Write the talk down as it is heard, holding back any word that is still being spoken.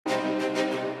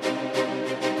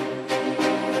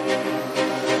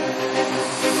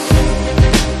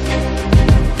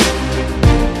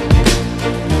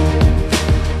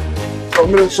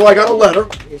So I got a letter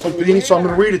from Panini, so I'm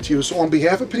going to read it to you. So on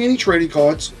behalf of Panini Trading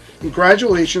Cards,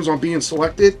 congratulations on being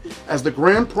selected as the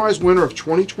grand prize winner of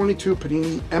 2022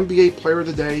 Panini NBA Player of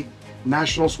the Day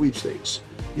National Sweepstakes.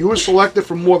 You were selected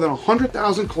from more than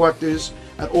 100,000 collectors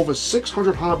at over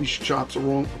 600 hobby shops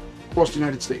across the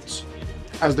United States.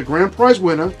 As the grand prize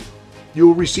winner, you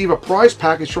will receive a prize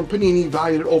package from Panini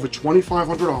valued at over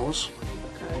 $2,500.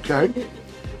 Okay?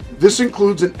 This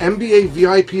includes an NBA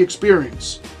VIP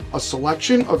experience, a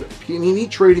selection of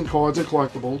Panini trading cards and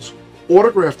collectibles,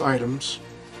 autographed items,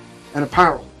 and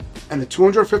apparel, and a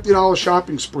 $250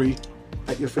 shopping spree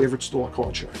at your favorite store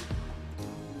card shack.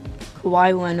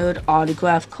 Kawhi Leonard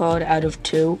autograph card out of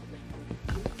 2.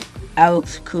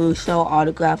 Alex Caruso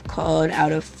autograph card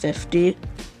out of 50.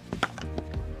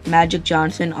 Magic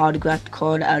Johnson autographed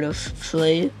card out of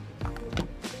 3.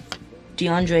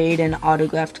 DeAndre Ayton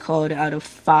autographed card out of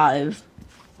 5.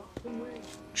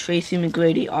 Tracy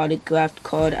McGrady autographed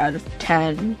card out of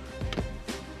 10.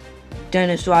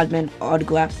 Dennis Rodman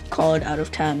autographed card out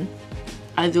of 10.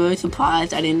 I was really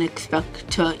surprised. I didn't expect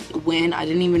to win. I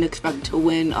didn't even expect to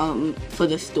win for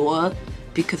the store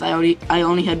because I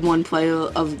only had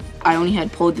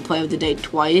pulled the player of the day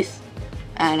twice,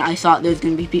 and I thought there's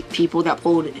gonna be people that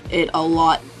pulled it a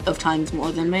lot of times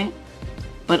more than me.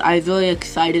 But I was really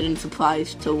excited and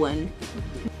surprised to win.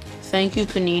 Thank you,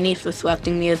 Panini, for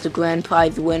selecting me as the grand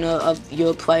prize winner of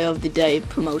your Player of the Day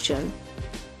promotion.